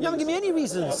reasonable. You haven't given me any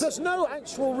reasons. There's no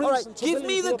actual reason. All right, to give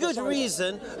me the good side.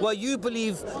 reason why you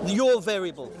believe your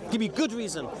variable. Give me good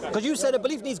reason. Because you said a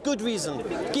belief needs good reason.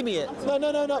 Give me it. No.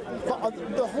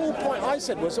 But the whole point I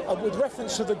said was, with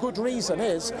reference to the good reason,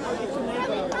 is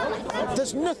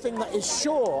there's nothing that is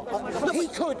sure.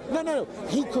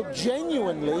 He could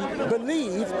genuinely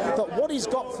believe that what he's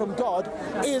got from God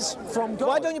is from God.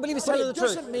 Why don't you believe he's telling the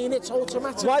truth? It doesn't mean it's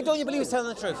automatic. Why don't you believe he's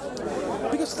telling the truth?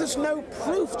 Because there's no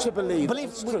proof to believe.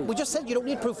 We just said you don't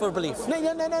need proof for a belief. No.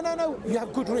 You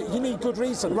have you need good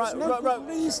reason. There's no good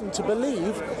reason to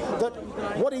believe that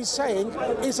what he's saying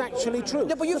is actually true.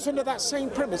 Yeah, but you under that same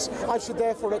premise, I should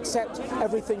therefore accept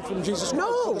everything from Jesus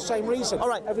Christ for the same reason. All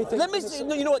right. Let me.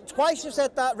 You know what? Twice you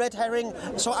said that red herring,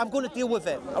 so I'm going to deal with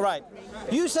it. All right.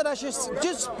 You said I should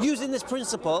just using this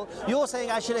principle. You're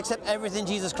saying I should accept everything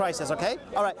Jesus Christ says. Okay.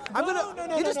 All right.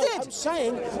 No. You just did. I'm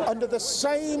saying under the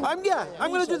same. I'm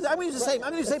going to do. I'm going to use the same.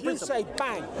 I'm going to use the same principle. You say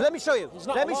bang. Let me show you.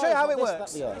 Let me show you how it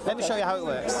works. Let me show you how it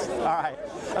works. All right.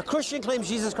 A Christian claims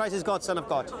Jesus Christ is God, Son of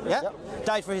God. Yeah.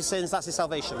 Died for his sins. That's his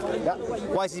salvation. Yeah.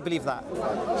 Why does he believe that?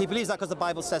 He believes that because the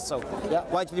Bible says so. Yeah.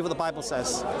 Why do you believe what the Bible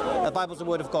says? The Bible's the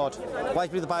word of God. Why do you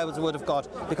believe the Bible's the word of God?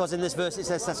 Because in this verse it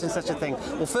says such and such a thing.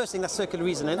 Well, first thing, that's circular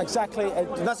reasoning. Exactly.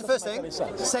 That's the first thing.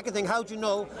 Second thing, how do you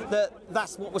know that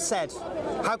that's what was said?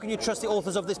 How can you trust the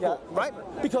authors of this book? Right?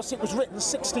 Because it was written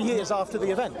 60 years after the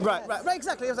event. Right,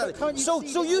 exactly. So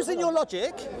using your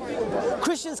logic,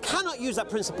 Christians cannot use that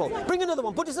principle. Bring another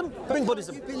one. Buddhism. Bring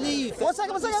Buddhism. You believe that. One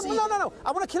second. No.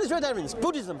 I want to kill his red herrings.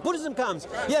 Buddhism comes.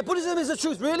 Yeah, Buddhism is the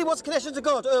truth. Really? What's the connection to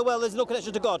God? Oh, well, there's no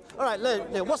connection to God. All right,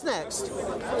 what's next?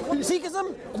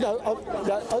 Sikhism? No,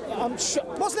 I'm sure.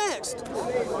 What's next?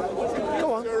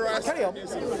 Go on, carry on.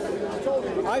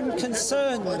 I'm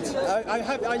concerned.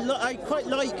 I quite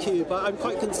like you, but I'm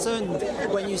quite concerned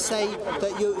when you say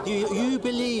that you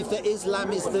believe that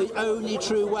Islam is the only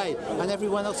true way and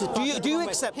everyone else is. Do you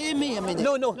accept? Hear me a minute.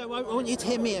 No. I want you to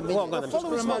hear me a minute. Just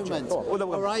for a moment.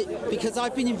 All right, because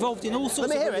I've been involved in all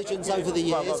sorts of religions over the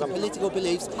years and political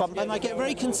beliefs, and I get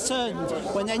very concerned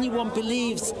when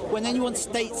anyone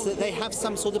states that they have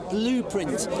some sort of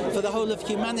blueprint for the whole of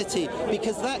humanity,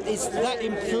 because that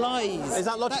implies. Is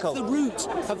that logical? That's the root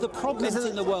of the problems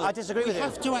in the world. I disagree with you. We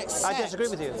have to accept. I disagree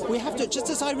with you. We have to, just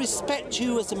as I respect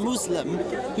you as a Muslim,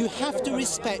 you have to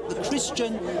respect the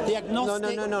Christian, the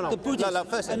agnostic, the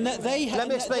Buddhist, and that they have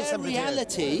their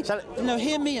reality. No,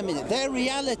 hear me a minute. Their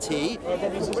reality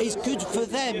is good for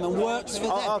them and works for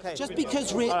them. Okay. Just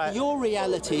because your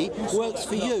reality works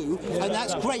for you, and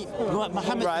that's great.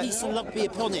 Muhammad, peace and luck be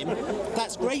upon him.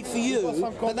 That's great for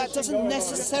you, but that doesn't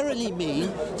necessarily mean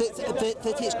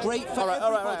that it's great for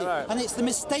everybody. And it's the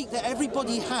mistake that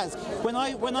everybody has.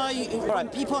 When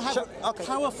people have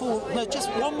powerful. No, just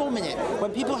one more minute.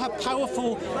 When people have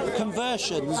powerful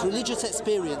conversions, religious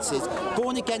experiences,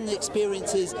 born again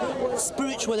experiences,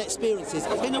 spiritual experiences,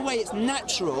 in a way it's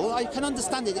natural. I can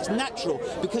understand it. It's natural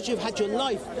because you've had your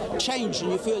life changed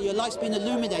and you feel your life's been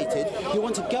illuminated. You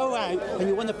want to go out and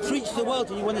you want to preach the world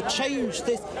and you want to change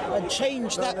this and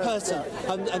change that person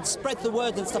and spread the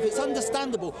word and stuff. It's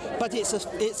understandable, but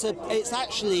it's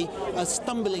actually a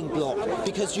stumbling block,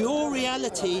 because your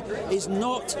reality is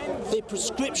not the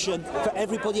prescription for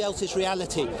everybody else's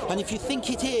reality. And if you think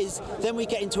it is, then we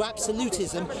get into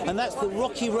absolutism, and that's the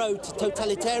rocky road to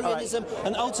totalitarianism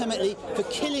and ultimately for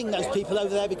killing those people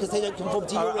over there because they don't conform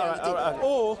to your reality,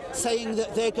 or saying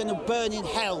that they're going to burn in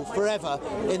hell forever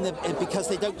because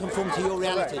they don't conform to your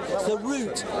reality. It's the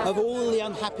root of all the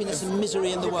unhappiness and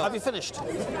misery in the world. Have you finished?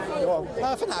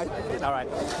 For now. All right.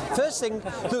 First thing,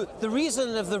 the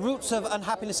reason of the roots of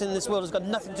unhappiness in this world has got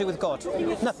nothing to do with God.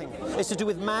 Nothing. It's to do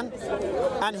with man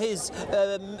and his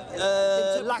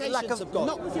lack of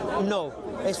God. No.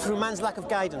 It's through man's lack of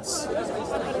guidance.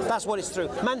 That's what it's through.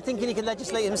 Man thinking he can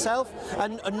legislate himself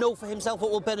and know for himself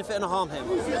what will benefit and harm him.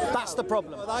 That's the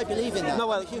problem. Well, I believe in that. No,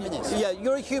 well, I'm a humanist. Yeah,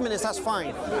 you're a humanist, that's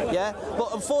fine. Yeah?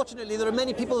 But unfortunately, there are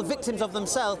many people victims of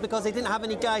themselves because they didn't have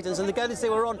any guidance, and the guidance they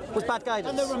were on was bad guidance.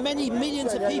 And there were many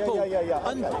millions of people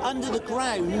under the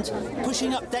ground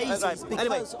pushing up daisies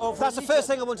because of that's the first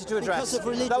thing I wanted to address. Because of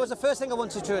religion. That was the first thing I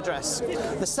wanted to address.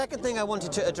 The second thing I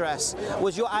wanted to address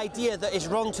was your idea that it's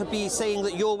wrong to be saying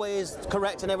that your way is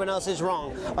correct and everyone else is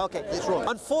wrong. Okay, it's wrong.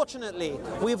 Unfortunately,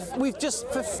 we've just,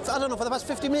 I don't know, for the past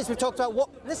 50 minutes we've talked about what.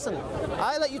 Listen,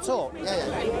 I let you talk.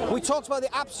 We talked about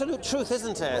the absolute truth,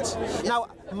 isn't it? Now,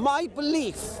 my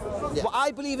belief, what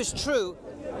I believe is true,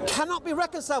 cannot be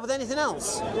reconciled with anything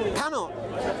else. Cannot.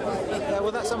 Yeah,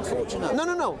 well, that's unfortunate.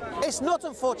 No. It's not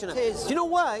unfortunate. It is. Do you know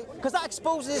why? Because that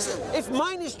exposes, if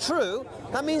mine is true,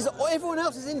 that means that everyone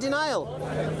else is in denial.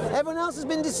 Everyone else has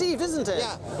been deceived, isn't it?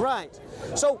 Yeah. Right.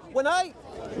 So when I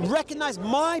recognize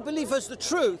my belief as the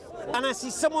truth, and I see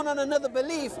someone on another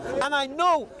belief, and I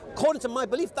know according to my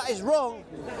belief, that is wrong,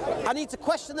 I need to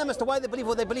question them as to why they believe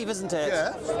what they believe, isn't it?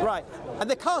 Yeah. Right. And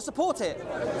they can't support it.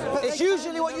 It's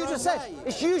usually what you just said.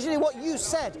 It's usually what you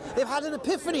said. They've had an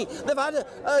epiphany. They've had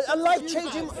a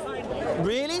life-changing...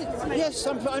 Really? Yes,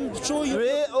 I'm sure you...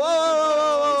 Really? Whoa,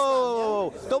 whoa, whoa,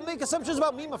 whoa. Don't make assumptions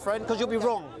about me, my friend, because you'll be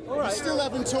wrong. You still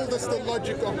haven't told us the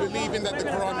logic of believing that the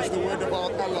Quran is the word of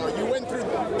Allah. You went through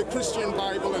the Christian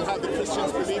Bible and how the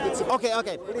Christians believe it's...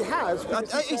 Okay. But he has.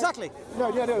 Exactly.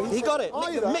 No. He got it.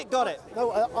 Mick got it.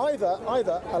 No,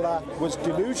 either Allah was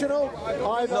delusional.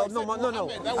 Either No.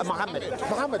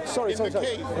 Muhammad. Sorry.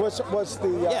 Was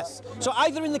the yes. So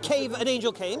either in the cave an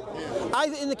angel came,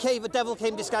 either in the cave a devil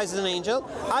came disguised as an angel,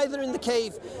 either in the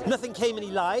cave nothing came and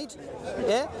he lied,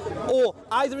 yeah, or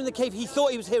either in the cave he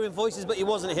thought he was hearing voices but he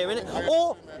wasn't hearing it,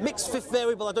 or mixed fifth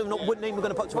variable. I don't know what name we're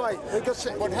going to put to it. right. Because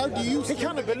But how do you... he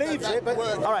kind of believes it, but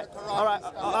All right.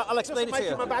 I'll explain it to make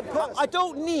you. him a bad person. I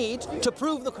don't need to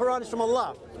prove the Quran is from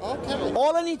Allah. Okay.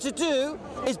 All I need to do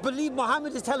is believe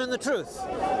Muhammad is telling the truth.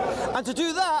 And to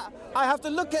do that, I have to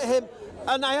look at him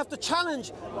and I have to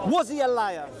challenge, was he a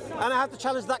liar? And I have to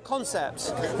challenge that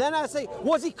concept. Then I say,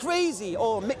 was he crazy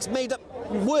or mixed made up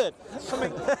word?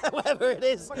 Whatever it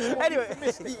is. Anyway,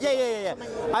 yeah.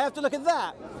 I have to look at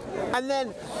that. And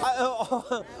then,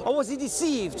 or was he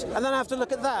deceived? And then I have to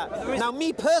look at that. Now,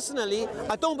 me personally,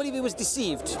 I don't believe he was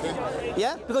deceived.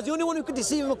 Yeah? Because the only one who could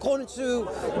deceive him according to...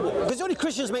 Because only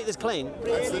Christians make this claim.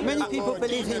 Many people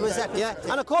believe he was epileptic.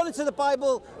 Yeah? And according to the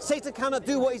Bible, Satan cannot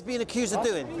do what he's being accused of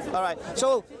doing. All right.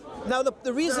 So... Now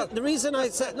the reason I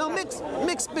said no,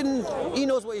 Mick's been, he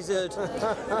knows what he's heard,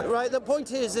 right? The point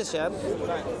here is this, yeah,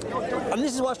 and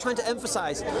this is what I was trying to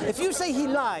emphasise. If you say he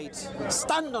lied,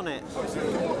 stand on it,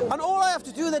 and all I have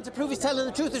to do then to prove he's telling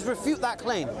the truth is refute that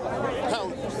claim.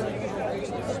 How?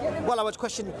 Well, I would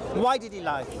question why did he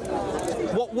lie?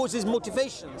 What was his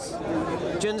motivations?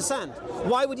 Do you understand?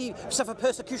 Why would he suffer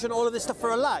persecution, all of this stuff for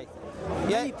a lie?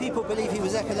 Yeah. Many people believe he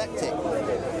was epileptic.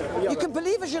 You can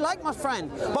believe as you like, my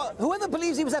friend, but whoever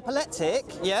believes he was epileptic,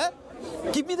 yeah,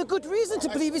 give me the good reason to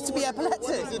believe he's to be epileptic.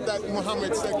 What is it that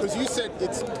Muhammad said? Because you said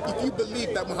it's, if you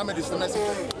believe that Muhammad is the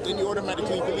messenger, then you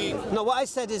automatically believe. No, what I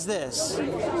said is this.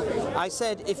 I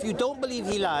said, if you don't believe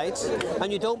he lied,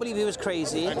 and you don't believe he was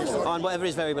crazy, on whatever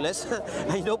his variable is,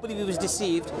 and you don't believe he was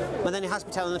deceived, well then he has to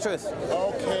be telling the truth.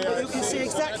 Okay, But you can see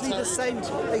exactly the same.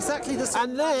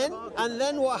 And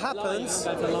then what happens,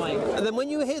 and then when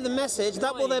you hear the message,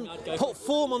 that will then put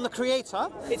form on the creator.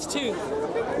 It's too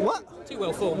What?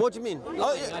 well formed. What do you mean?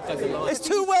 Oh, I'd go for lying. it's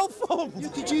too well formed. You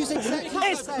could use exactly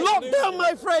It's lockdown,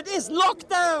 my friend. It's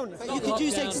lockdown. You could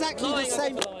use exactly the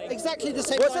same. Exactly the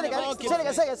same. Well, line of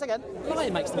argument. say it again.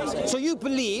 Lying makes the most sense. So you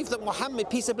believe that Muhammad,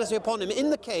 peace and blessing upon him, in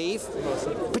the cave,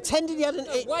 pretended he had an...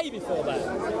 Way before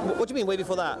that. What do you mean, way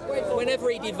before that? Whenever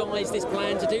he devised this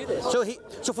plan to do this.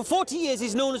 So for 40 years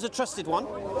he's known as a trusted one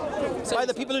by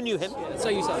the people who knew him. So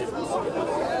you say.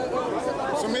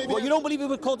 So maybe... Well, you don't believe he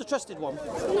was called the trusted one?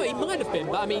 No, he might have been,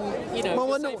 but I mean, you know,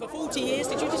 Well, say no. for 40 years.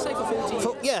 Did you just say for 40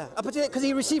 years? Yeah, because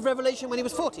he received revelation when he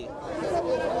was 40.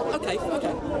 Okay.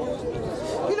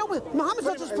 You know, Muhammad's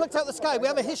not just plucked out the sky. We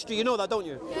have a history, you know that, don't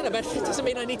you? Yeah, but it doesn't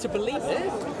mean I need to believe it.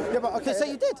 yeah, but Okay, so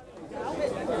you did.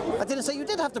 I didn't say you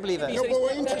did have to believe it. No, but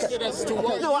we're interested as to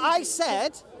why... No, I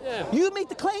said, Yeah. you made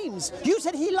the claims. You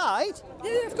said he lied.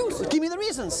 Yeah, of course. Give me the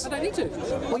reasons. I don't need to.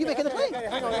 Well, you're making the claim.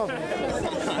 hang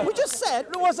on. We just said,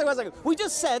 no, one second. We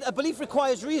just said a belief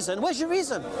requires reason. Where's your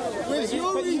reason? Where's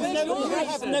your reason?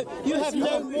 You have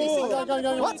no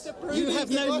more. What? You have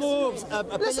no more.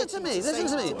 Listen to me.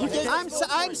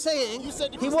 I'm saying You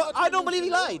said if he he's was. not I don't believe he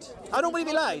lied. I don't believe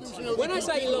he lied. When I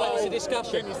say lie, it's a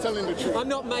discussion. He's telling the truth. I'm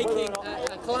not making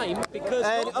a claim because.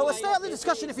 Well, stay out of the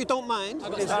discussion if you don't mind.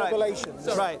 It's All right. revelation.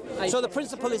 Right. So the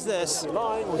principle is this: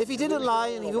 if he didn't lie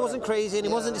and he wasn't crazy and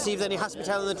he wasn't deceived, then he has to be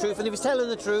telling the truth. And if he's telling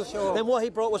the truth, then what he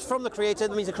brought was from the Creator.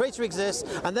 That means the Creator exists,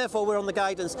 and therefore we're on the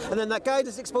guidance. And then that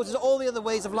guidance exposes all the other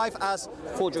ways of life as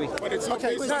forgery. But it's not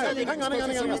Okay, based so on hang on.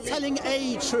 He was telling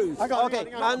a truth. Okay,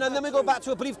 and then we go back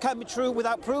to a belief can be true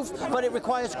without proof, but it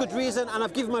requires good reason, and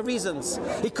I've given my reasons.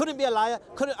 He couldn't be a liar.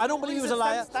 I don't believe he was a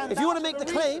liar. If you want to make the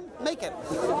claim, make it.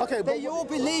 Okay, They're but your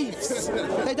beliefs.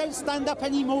 They don't stand up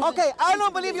anymore. Okay, I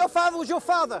don't believe your father was your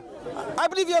father. I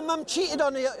believe your mum cheated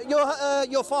on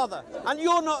your father, and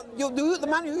you're not the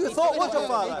man who you thought was your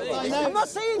father. I'm not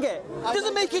saying it. It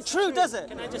doesn't make it true, does it?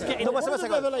 No, one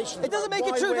second. revelation? It doesn't make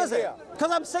it Why true, we're does it? here?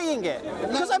 Because I'm saying it.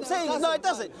 Because I'm saying it. No, it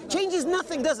doesn't. Changes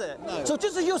nothing, does it? So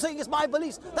just as you're saying it's my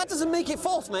beliefs, that doesn't make it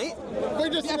false, mate. We're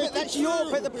just Yeah, but that's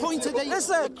your. But the point of the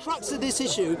Listen. crux of this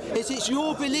issue is it's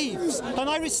your beliefs, and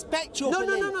I respect your No,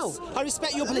 beliefs. I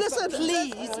respect your beliefs. Listen, but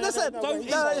please, listen. don't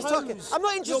It's talking. impose I'm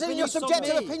not interested in your beliefs on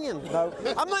subjective me. opinion.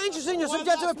 I'm not interested in your Well,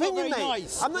 subjective that's not opinion, very mate.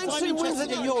 nice. I'm not interested in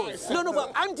interested in yours. No,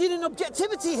 but I'm dealing in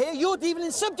objectivity here. You're dealing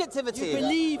in subjectivity. You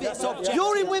believe it's objective.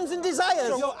 You're in whims and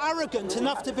desires. You're arrogant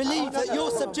enough to believe that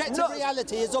your subjective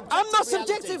reality is objective. I'm not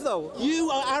reality. subjective, though. You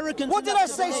are arrogant. What did I enough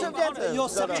to say believe subjective? that your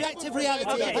subjective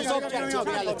reality is objective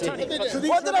reality.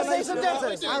 What did I say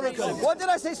subjective? Arrogant. What did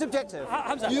I say subjective?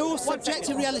 Your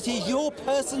subjective reality is your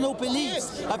personal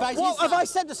beliefs about What have Islam. I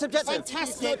said the subjective?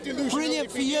 Fantastic, Delusional. brilliant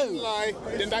If for he didn't you. lie,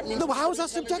 then that means No, how is that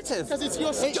subjective? because it's your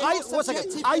It's subjective. your One second.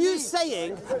 subjective Are you belief.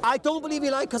 saying I don't believe he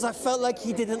lied because I felt like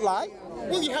he didn't lie?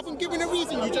 Well, you haven't given a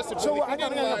reason. You just said, well, if he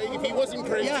didn't lie, if he wasn't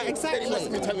crazy, Yeah, then he exactly.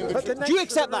 must be telling the truth. Do you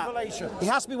accept that? He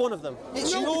has to be one of them.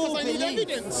 It's No, your because I need belief.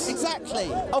 evidence.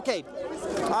 Exactly. Okay,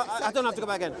 I don't have to go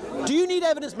back again. Do you need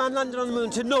evidence man landed on the moon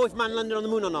to know if man landed on the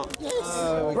moon or not?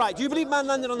 Yes. Right, do you believe man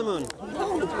landed on the moon?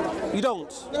 You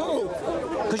don't? No.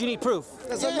 Because you need proof.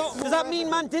 Yes. Does that mean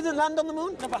man didn't land on the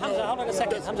moon? No, but Hamza, hold on a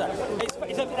second, Hamza.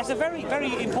 That's a very,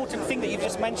 very important thing that you've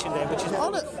just mentioned there, which is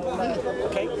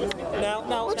okay. Now,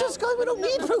 Well, just go, we don't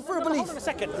need proof for a belief. hold on a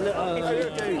second.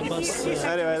 If you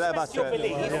Anyway, that express about your it.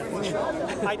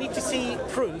 belief, I need to see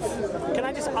proof. Can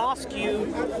I just ask you?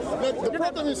 No, the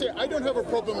problem is here, I don't have a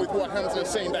problem with what Hamza is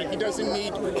saying, that he doesn't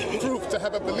need proof to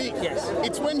have a belief. Yes.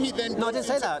 It's when he then... No, I didn't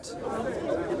say that.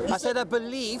 I said a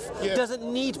belief doesn't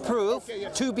need proof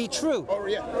to be true. Oh,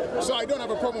 yeah. So I don't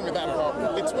have a problem with that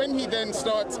part. It's when he then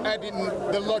starts adding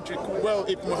the logic. Well,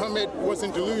 if Muhammad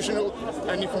wasn't delusional,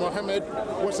 and if Muhammad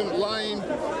wasn't lying,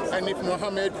 and if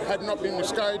Muhammad had not been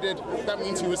misguided, that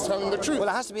means he was telling the truth. Well,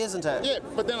 it has to be, isn't it? Yeah,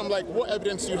 but then I'm like, what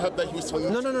evidence do you have that he was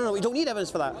telling the truth? No, we don't need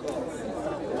evidence for that.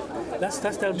 That's the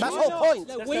That's the whole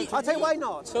point. we- I'll tell you why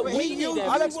not. But we need I'll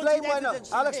evidence. explain why not.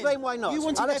 evidence I'll from explain him. why not. You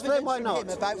wanted I'll explain why evidence from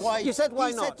not. him about why You said why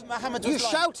he not. said Muhammad You was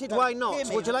lying. shouted why not. Hear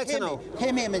me, Would you like to hear know? me,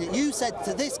 Hear me a minute. You said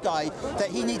to this guy that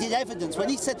he needed evidence. When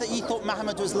he said that he thought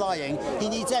Muhammad was lying, he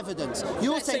needs evidence.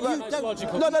 You're saying you don't. No. He's saying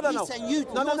you- No. you're saying you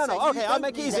Okay, I'll don't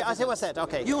make it need easy. I say what I evidence. said.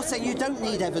 Okay. You're saying you don't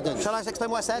need evidence. Shall I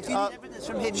explain what I said? If you need evidence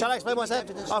from him, Shall I explain you what I need said?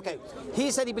 evidence from Okay. He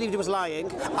said he believed he was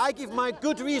lying. I give my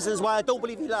good reasons why I don't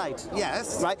believe he lied.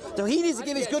 Yes. Right? So he needs to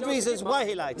give his good reasons why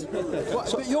he lied.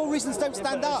 But your reasons don't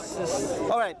stand up.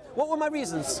 All right. What were my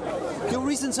reasons? Your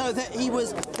reasons are that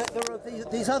there are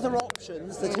these other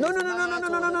options. That No.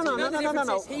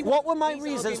 What were my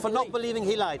reasons for not believing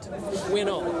he lied? We're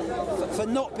not. for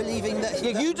not believing that.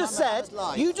 Yeah, that you just Muhammad said. has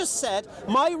lied. You just said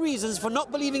my reasons for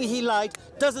not believing he lied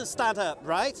doesn't stand up,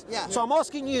 right? Yeah. So I'm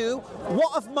asking you,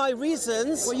 what of my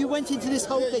reasons? Well, you went into this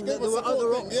whole thing that there were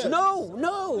other options. No.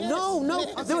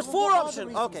 There was four What are the options.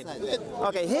 reasons Okay. then?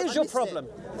 Okay. Here's I your missed problem.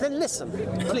 Then listen,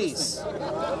 please.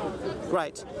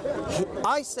 Right.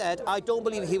 I said I don't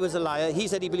believe he was a liar. He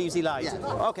said he believes he lied.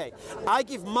 Yeah. Okay. I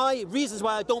give my reasons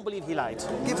why I don't believe he lied.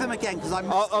 Give him again, because I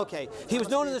missed Oh, okay. He was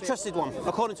known as a trusted one,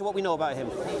 according to what we know about him.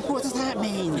 What does that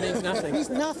mean? It means nothing. He's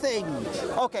nothing.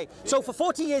 Okay. So for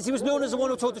 40 years, he was known as the one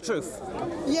who told the truth.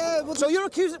 Yeah, well, So you're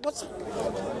accusing.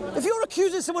 If you're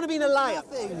accusing someone of being a liar,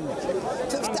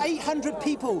 nothing. 800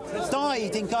 people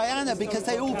died in Guyana because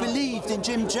they all believed in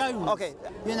Jim Jones. Okay.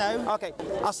 You know? okay,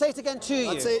 I'll say it again to you.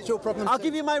 I'd say it's your problem I'll too.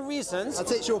 give you my reasons. I'd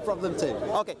say it's your problem too.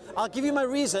 Okay, I'll give you my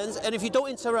reasons, and if you don't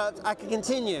interrupt, I can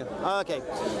continue. Okay.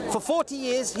 For 40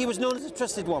 years, he was known as a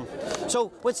trusted one. So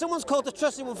when someone's called a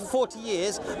trusted one for 40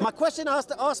 years, my question I have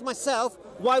to ask myself,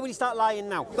 why would he start lying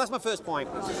now? That's my first point.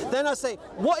 Then I say,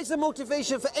 what is the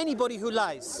motivation for anybody who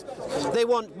lies? They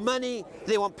want money,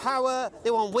 they want power,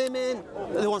 they want women,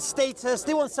 they want status,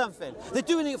 they want something. They're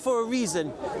doing it for a reason.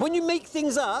 When you make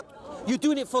things up, you're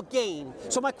doing it for gain.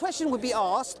 So my question would be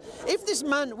asked, if this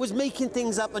man was making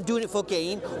things up and doing it for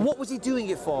gain, what was he doing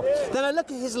it for? Then I look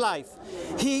at his life.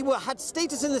 He had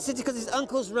status in the city because his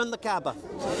uncles run the Kaaba.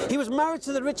 He was married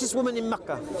to the richest woman in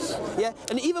Mecca. Yeah,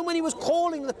 and even when he was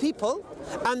calling the people,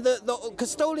 and the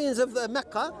custodians of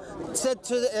Mecca said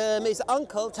to his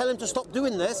uncle, tell him to stop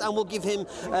doing this and we'll give him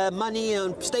money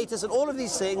and status and all of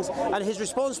these things. And his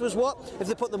response was what? If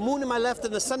they put the moon in my left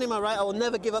and the sun in my right, I will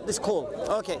never give up this call.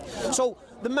 Okay. So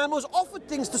the man was offered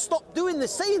things to stop doing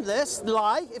this, saying this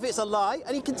lie, if it's a lie,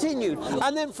 and he continued.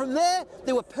 And then from there,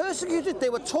 they were persecuted, they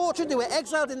were tortured, they were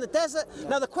exiled in the desert.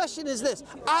 Now the question is this,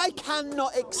 I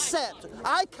cannot accept,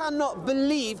 I cannot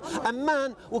believe a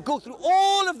man will go through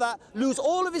all of that, lose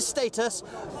all of his status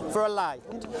for a lie.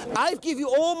 I've given you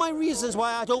all my reasons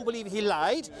why I don't believe he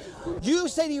lied. You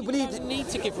say you believe... You don't need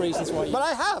to give reasons why you... But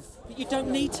I have. But you don't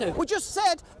need to. We just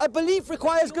said a belief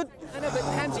requires good... I know, but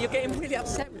Hamza, you're getting really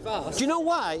upset with us. Do you know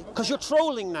why? Because you're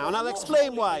trolling now, and I'll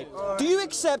explain why. Do you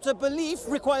accept a belief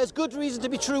requires good reason to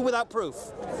be true without proof?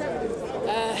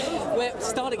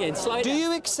 Start again. Slow Do down.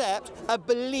 you accept a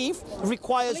belief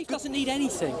requires... Belief doesn't need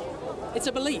anything. It's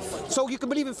a belief. So you can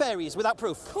believe in fairies without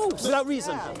proof? Of course. Without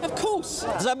reason? Of course.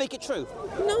 Does that make it true?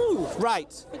 No.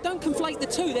 Right. But don't conflate the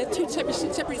two. They're two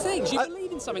separate things. You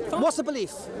believe in something. Fine. What's a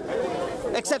belief?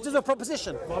 Except as a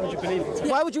proposition. Why would you believe in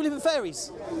Why would you believe in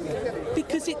fairies?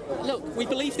 Because look, we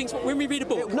believe things when we read a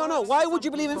book. No, why would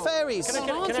you believe in fairies?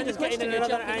 Can I just get in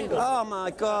another angle? Oh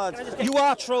my God, you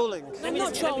are trolling. I'm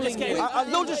not trolling you.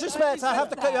 No disrespect, I have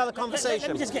to cut you out of the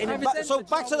conversation. So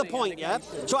back to the point, yeah?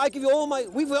 So I give you all my...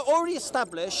 We've already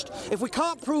established, if we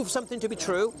can't prove something to be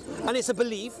true, and it's a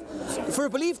belief, for a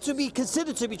belief to be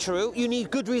considered to be true, you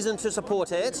need good reason to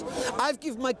support it. I've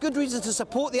given my good reason to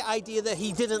support the idea that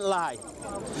he didn't lie.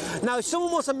 Now, if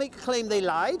someone wants to make a claim they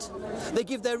lied, they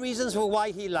give their reasons for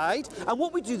why he lied, and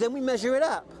what we do then, we measure it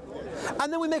up.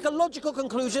 And then we make a logical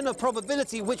conclusion of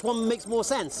probability, which one makes more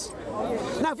sense.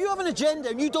 Now, if you have an agenda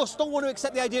and you just don't want to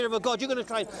accept the idea of a God, you're going to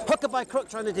try and hook or by crook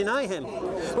trying to deny him.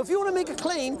 But if you want to make a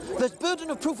claim, the burden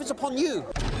of proof is upon you.